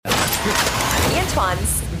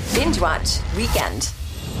Antoine's Binge Watch Weekend.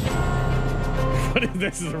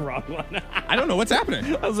 This is the wrong one. I don't know what's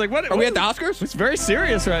happening. I was like, what? Are we at the Oscars? It's very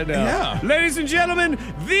serious right now. Yeah. Ladies and gentlemen,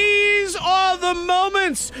 these are the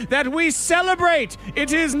moments that we celebrate.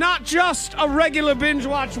 It is not just a regular binge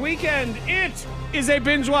watch weekend. It is a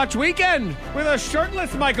binge watch weekend with a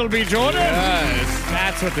shirtless Michael B. Jordan. Yes.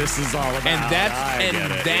 That's what this is all about. And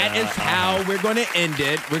that is Yeah. how we're going to end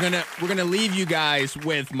it. We're gonna leave you guys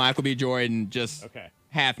with Michael B. Jordan just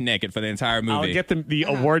half naked for the entire movie. I'll get the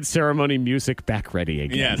award ceremony music back ready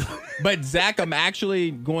again. Yes. But Zach, I'm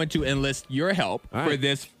actually going to enlist your help for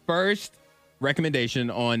this first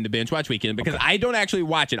recommendation on the Binge Watch Weekend because I don't actually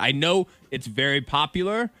watch it. I know it's very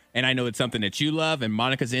popular and I know it's something that you love and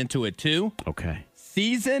Monica's into it too. Okay.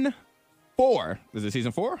 Season 4. Is it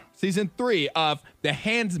season 4? Season 3 of The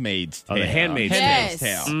Handmaid's Tale. Oh, The Handmaid's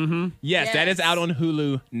Tale. Mm-hmm. Yes, that is out on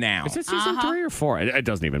Hulu now. Is it season 3 or 4? It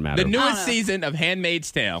doesn't even matter. The newest season of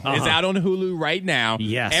Handmaid's Tale is out on Hulu right now.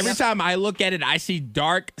 Yes. Every time I look at it, I see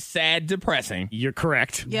dark, sad, depressing. You're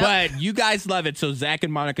correct. Yep. But you guys love it. So, Zach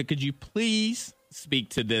and Monica, could you please speak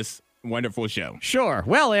to this wonderful show? Sure.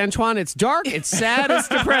 Well, Antoine, it's dark, it's sad, it's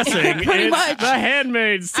depressing. Pretty it's much. The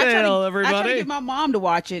Handmaid's Tale, I tried to everybody. get my mom to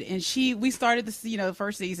watch it, and we started the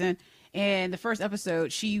first season, and the first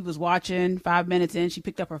episode, she was watching. 5 minutes in, she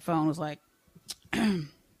picked up her phone, was like,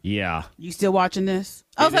 Yeah. "You still watching this?"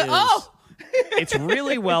 I was like, is. "Oh." It's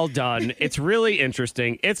really well done. It's really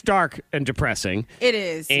interesting. It's dark and depressing. It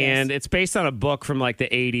is. And yes. it's based on a book from like the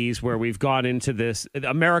 80s where we've gone into this.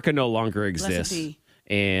 America no longer Blessed exists. be.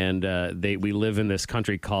 And we live in this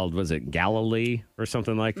country called, was it Galilee or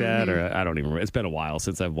something like that? Mm-hmm. Or I don't even remember. It's been a while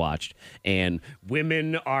since I've watched. And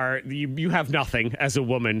women are, you have nothing as a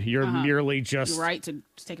woman. You're merely just. You're right to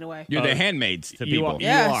just take it away. You're the handmaids to You people. are,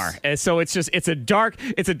 Yes. you are. And so it's a dark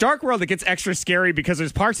world that gets extra scary because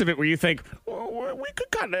there's parts of it where you think, well, we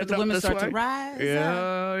could kind of But the women start to rise up.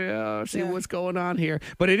 Yeah. See Yeah. what's going on here.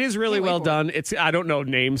 But it is really Can't wait well for done. I don't know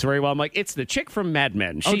names very well. I'm like, it's the chick from Mad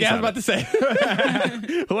Men. Oh, She's yeah, I was on about to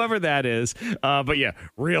say. whoever that is. But yeah,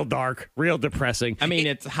 real dark, real depressing. I mean,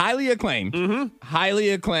 it's highly acclaimed. Highly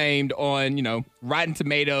acclaimed on, Rotten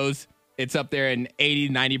Tomatoes. It's up there in 80,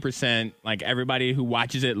 90%. Like, everybody who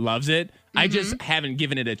watches it loves it. I just haven't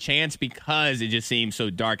given it a chance because it just seems so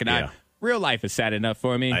dark. And real life is sad enough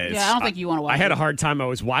for me. Yeah, I don't think you want to watch I had it. a hard time. I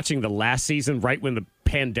was watching the last season right when the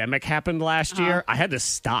pandemic happened last year. I had to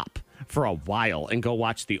stop for a while and go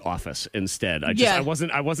watch The Office instead. I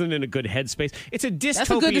wasn't in a good headspace. It's a That's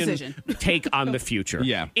a good dystopian decision. take on the future.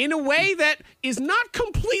 Yeah. In a way that is not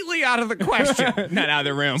completely out of the question. Not out of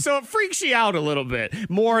the room. So it freaks you out a little bit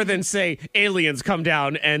more than, say, aliens come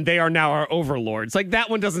down and they are now our overlords. Like, that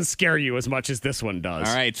one doesn't scare you as much as this one does.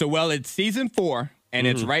 All right. So, it's season 4. And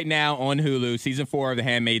it's right now on Hulu, season 4 of The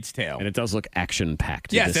Handmaid's Tale. And it does look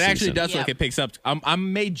action-packed. Yes, it this actually season. does look. It picks up. I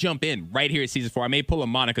may jump in right here at season 4. I may pull a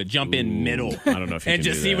Monica, jump in middle. I don't know if you and can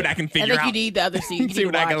just do see that. what I can I figure think out. you need the other season. See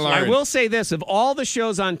what I can learn. I will say this. Of all the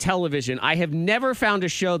shows on television, I have never found a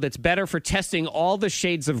show that's better for testing all the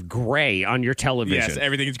shades of gray on your television. Yes,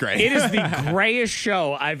 everything's great. It is the grayest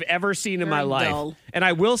show I've ever seen in my Very life. dull. And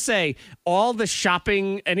I will say, all the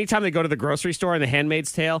shopping, anytime they go to the grocery store in The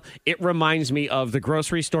Handmaid's Tale, it reminds me of the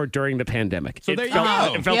grocery store during the pandemic. So it there you felt,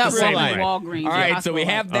 go. It felt Yeah, the same Walmart, way. Walgreens. All right, so we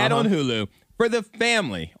have that on Uh-huh. Hulu. For the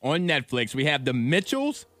family on Netflix, we have The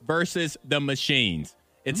Mitchells versus The Machines.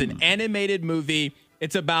 It's an animated movie.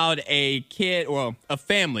 It's about a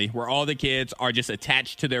family where all the kids are just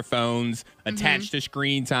attached to their phones, attached to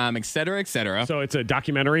screen time, et cetera, et cetera. So it's a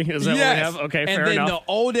documentary? Is that what we have? Okay, fair and then enough.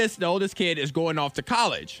 the oldest kid is going off to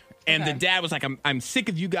college. And the dad was like, I'm sick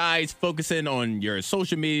of you guys focusing on your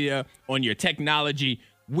social media, on your technology.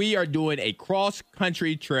 We are doing a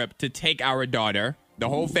cross-country trip to take our daughter, the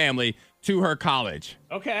whole family, to her college.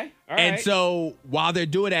 Okay, all right. And so while they're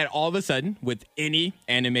doing that, all of a sudden, with any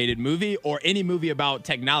animated movie or any movie about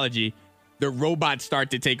technology, the robots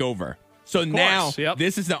start to take over. So now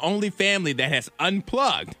this is the only family that has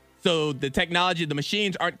unplugged. So the technology, the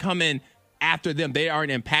machines aren't coming after them. They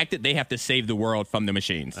aren't impacted. They have to save the world from the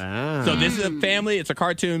machines. So this is a family. It's a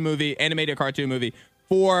cartoon movie, animated cartoon movie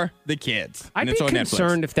for the kids. I'd And be it's on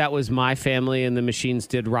concerned Netflix. if that was my family and the machines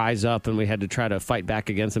did rise up and we had to try to fight back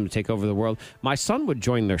against them to take over the world. My son would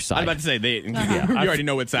join their side. I was about to say, you already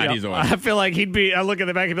know what side he's on. I feel like I look at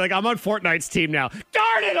the back and be like, I'm on Fortnite's team now.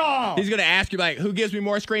 Darn it all! He's going to ask you, like, who gives me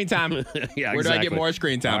more screen time? Yeah, Where do I exactly. get more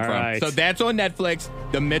screen time All from? right. So that's on Netflix,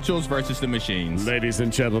 The Mitchells versus the Machines. Ladies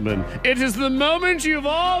and gentlemen, it is the moment you've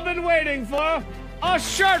all been waiting for. A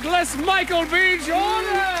shirtless Michael B.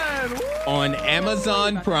 Jordan! On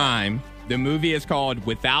Amazon Prime, the movie is called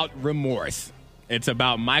Without Remorse. It's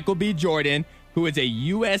about Michael B. Jordan, who is a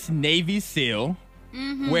U.S. Navy SEAL,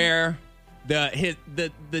 where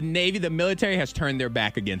the Navy, the military, has turned their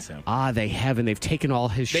back against him. They have, and they've taken all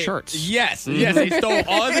his shirts. Yes, they stole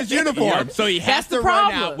all of his uniforms. So he has to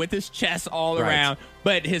run out with his chest all around.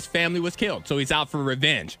 But his family was killed, so he's out for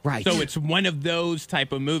revenge. Right. So it's one of those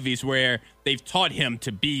type of movies where they've taught him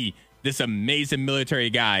to be this amazing military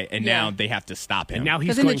guy, and now they have to stop him. And now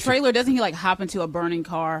he's in the trailer, doesn't he like hop into a burning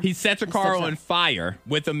car? He sets a car on fire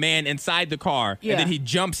with a man inside the car, and then he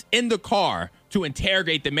jumps in the car to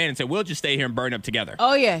interrogate the man and say, "We'll just stay here and burn up together."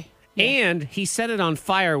 Oh, yeah. And he set it on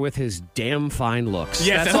fire with his damn fine looks.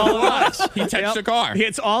 Yes, that's all it was. He touched the car.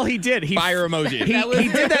 It's all he did. Fire emoji. He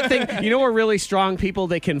did that thing. You know, where really strong people,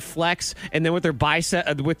 they can flex, and then with their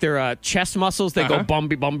with their chest muscles, they go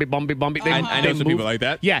bumby, bumby, bumby, bumby. I know some people like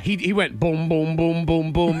that. Yeah, he went boom, boom, boom,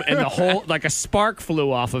 boom, boom, and the whole, like a spark flew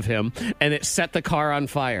off of him, and it set the car on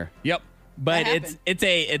fire. Yep. But it's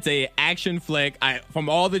a action flick. From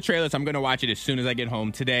all the trailers, I'm going to watch it as soon as I get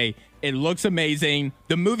home today. It looks amazing.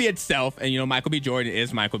 The movie itself, and Michael B. Jordan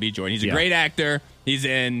is Michael B. Jordan. He's a great actor. He's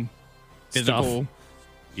in physical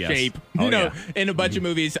shape, in a bunch of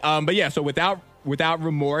movies. But yeah, so Without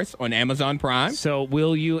Remorse on Amazon Prime. So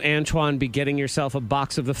will you, Antoine, be getting yourself a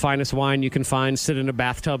box of the finest wine you can find, sit in a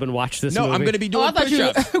bathtub and watch this movie? No, I'm going to be doing push-ups.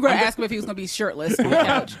 I thought you were going to ask him if he was going to be shirtless on the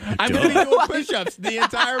couch. I'm going to be doing push-ups the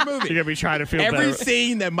entire movie. You're going to be trying to feel Every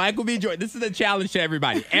scene that Michael B. Jordan, this is a challenge to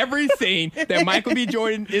everybody. Every scene that Michael B.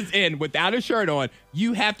 Jordan is in without a shirt on,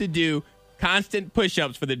 you have to do constant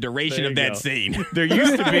push-ups for the duration of that scene. There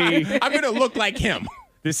used to be... I'm going to look like him.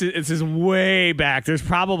 This is way back. There's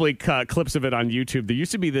probably clips of it on YouTube. There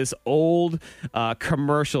used to be this old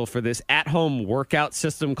commercial for this at-home workout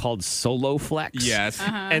system called SoloFlex. Yes.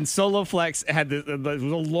 And SoloFlex had it was a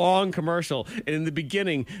long commercial. And in the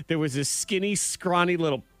beginning, there was this skinny, scrawny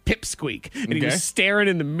little pipsqueak. And he was staring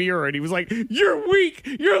in the mirror, and he was like, "You're weak.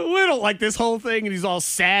 You're little." Like this whole thing. And he's all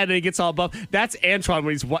sad, and he gets all buff. That's Antoine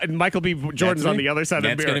when and Michael B. Jordan's on the other side of the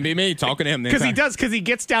mirror. That's going to be me talking to him. Because he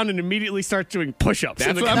gets down and immediately starts doing push-ups.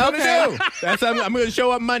 That's what I'm going to do. I'm going to show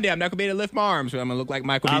up Monday. I'm not going to be able to lift my arms, but I'm going to look like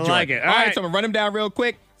Michael B. Jordan. I like it. All right, so I'm going to run them down real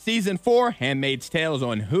quick. Season 4, Handmaid's Tale is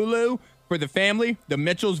on Hulu. For the family, The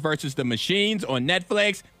Mitchells versus the Machines on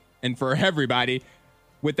Netflix. And for everybody,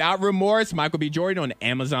 Without Remorse, Michael B. Jordan on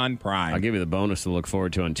Amazon Prime. I'll give you the bonus to look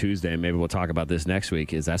forward to on Tuesday, and maybe we'll talk about this next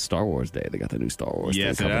week, is that Star Wars Day. They got the new Star Wars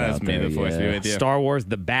Day coming out. May the Force be with you. Star Wars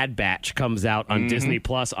The Bad Batch comes out on Disney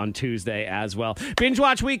Plus on Tuesday as well. Binge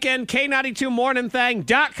Watch Weekend,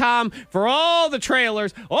 K92morningthang.com for all the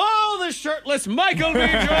trailers, all the shirtless Michael B.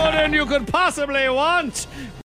 Jordan you could possibly want.